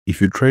if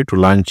you try to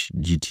launch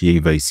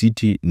GTA Vice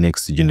City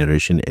Next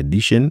Generation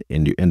Edition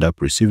and you end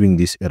up receiving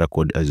this error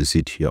code as you see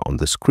it here on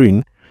the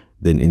screen,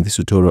 then in this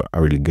tutorial,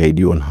 I will guide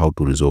you on how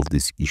to resolve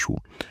this issue.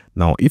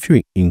 Now, if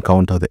you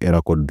encounter the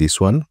error code,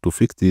 this one, to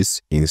fix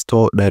this,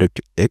 install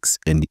DirectX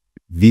and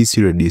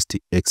VC Redist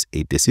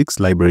x86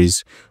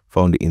 libraries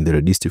found in the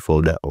Redist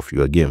folder of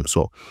your game.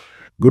 So,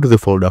 go to the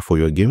folder for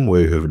your game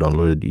where you have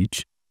downloaded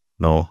it.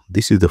 Now,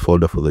 this is the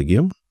folder for the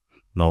game.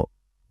 Now,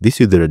 this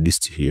is the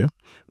Redist here.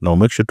 Now,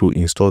 make sure to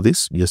install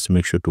this. Just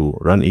make sure to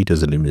run it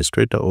as an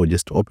administrator or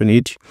just open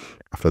it.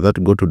 After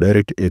that, go to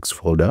DirectX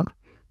folder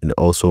and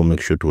also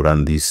make sure to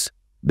run this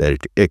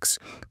DirectX.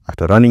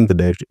 After running the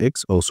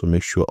DirectX, also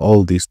make sure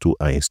all these two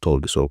are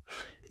installed. So,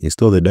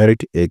 install the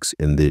DirectX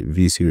and the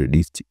VC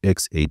Redist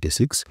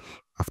x86.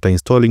 After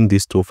installing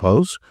these two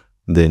files,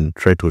 then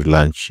try to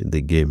relaunch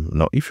the game.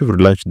 Now, if you've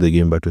relaunched the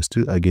game but you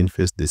still again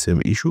face the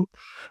same issue,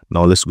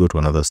 now let's go to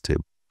another step.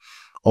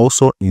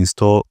 Also,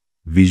 install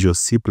Visual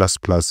C++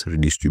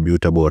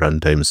 Redistributable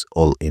Runtimes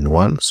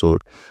all-in-one. So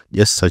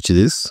just search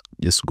this,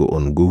 just go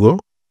on Google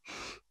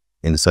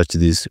and search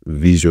this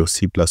Visual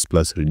C++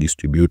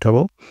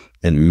 Redistributable,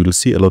 and you will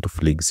see a lot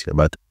of links here,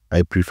 but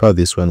I prefer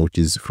this one, which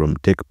is from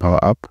Tech Power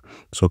App.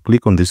 So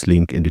click on this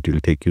link and it will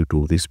take you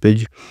to this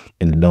page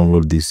and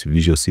download this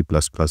Visual C++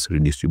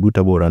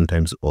 Redistributable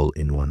Runtimes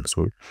all-in-one.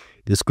 So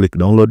just click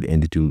download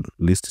and it will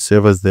list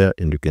servers there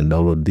and you can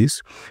download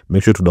this.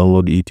 Make sure to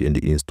download it and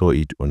install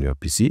it on your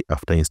PC.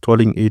 After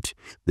installing it,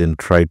 then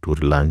try to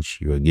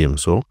relaunch your game.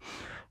 So,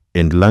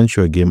 and launch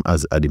your game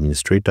as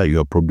administrator,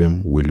 your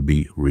problem will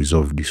be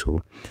resolved.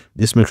 So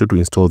just make sure to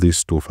install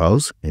these two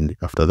files, and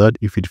after that,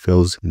 if it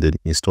fails, then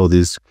install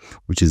this,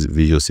 which is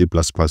Visual C++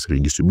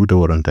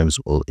 Redistributable Runtimes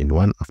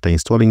all-in-one. After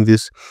installing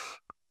this,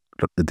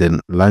 then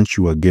launch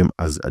your game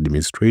as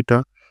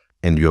administrator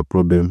and your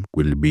problem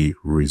will be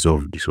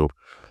resolved. So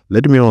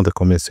let me know in the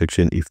comment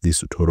section if this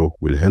tutorial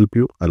will help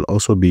you. I'll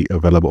also be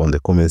available on the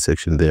comment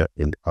section there,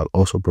 and I'll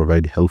also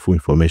provide helpful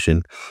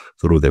information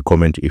through the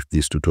comment if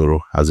this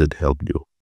tutorial hasn't helped you.